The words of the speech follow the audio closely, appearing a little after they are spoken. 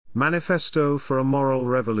Manifesto for a Moral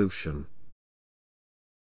Revolution.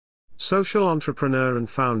 Social entrepreneur and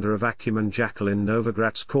founder of Acumen Jacqueline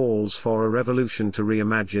Novogratz calls for a revolution to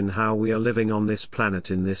reimagine how we are living on this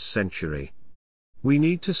planet in this century. We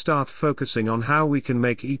need to start focusing on how we can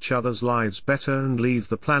make each other's lives better and leave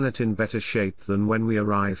the planet in better shape than when we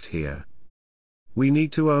arrived here. We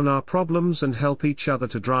need to own our problems and help each other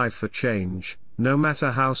to drive for change, no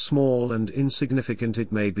matter how small and insignificant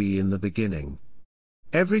it may be in the beginning.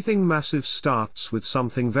 Everything massive starts with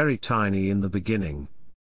something very tiny in the beginning.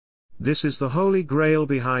 This is the holy grail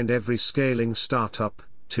behind every scaling startup,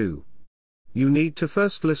 too. You need to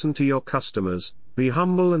first listen to your customers, be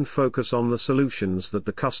humble and focus on the solutions that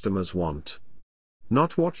the customers want.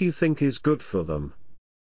 Not what you think is good for them.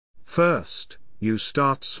 First, you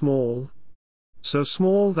start small. So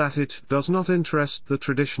small that it does not interest the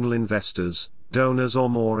traditional investors, donors or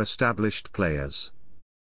more established players.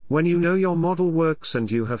 When you know your model works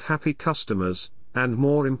and you have happy customers, and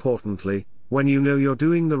more importantly, when you know you're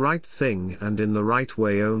doing the right thing and in the right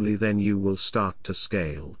way, only then you will start to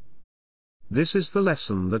scale. This is the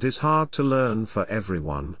lesson that is hard to learn for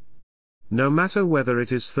everyone. No matter whether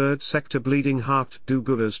it is third sector bleeding heart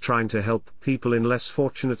do-gooders trying to help people in less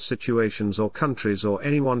fortunate situations or countries, or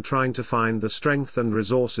anyone trying to find the strength and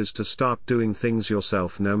resources to start doing things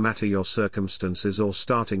yourself, no matter your circumstances or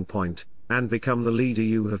starting point, and become the leader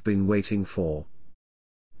you have been waiting for.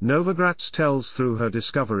 Novogratz tells through her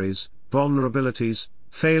discoveries, vulnerabilities,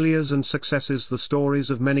 failures and successes the stories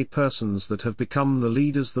of many persons that have become the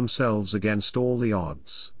leaders themselves against all the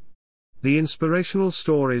odds. The inspirational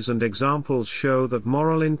stories and examples show that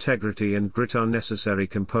moral integrity and grit are necessary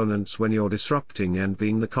components when you're disrupting and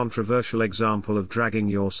being the controversial example of dragging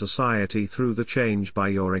your society through the change by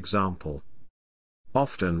your example.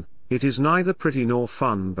 Often, it is neither pretty nor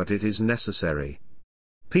fun, but it is necessary.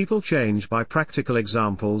 People change by practical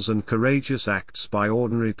examples and courageous acts by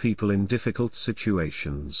ordinary people in difficult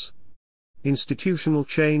situations. Institutional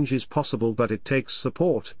change is possible, but it takes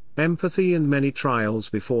support, empathy and many trials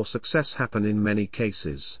before success happen in many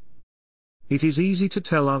cases. It is easy to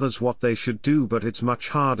tell others what they should do, but it's much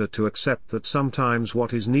harder to accept that sometimes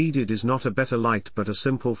what is needed is not a better light but a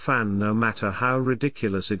simple fan, no matter how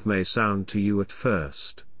ridiculous it may sound to you at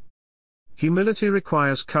first. Humility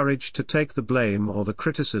requires courage to take the blame or the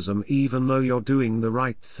criticism even though you're doing the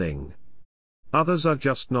right thing. Others are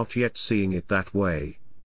just not yet seeing it that way.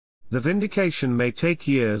 The vindication may take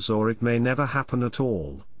years or it may never happen at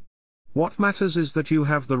all. What matters is that you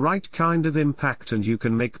have the right kind of impact and you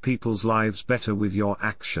can make people's lives better with your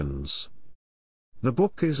actions. The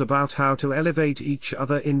book is about how to elevate each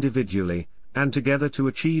other individually, and together to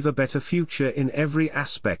achieve a better future in every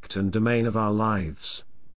aspect and domain of our lives.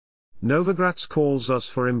 Novogratz calls us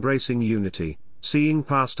for embracing unity, seeing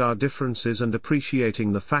past our differences and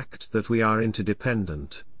appreciating the fact that we are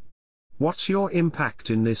interdependent. What's your impact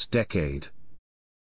in this decade?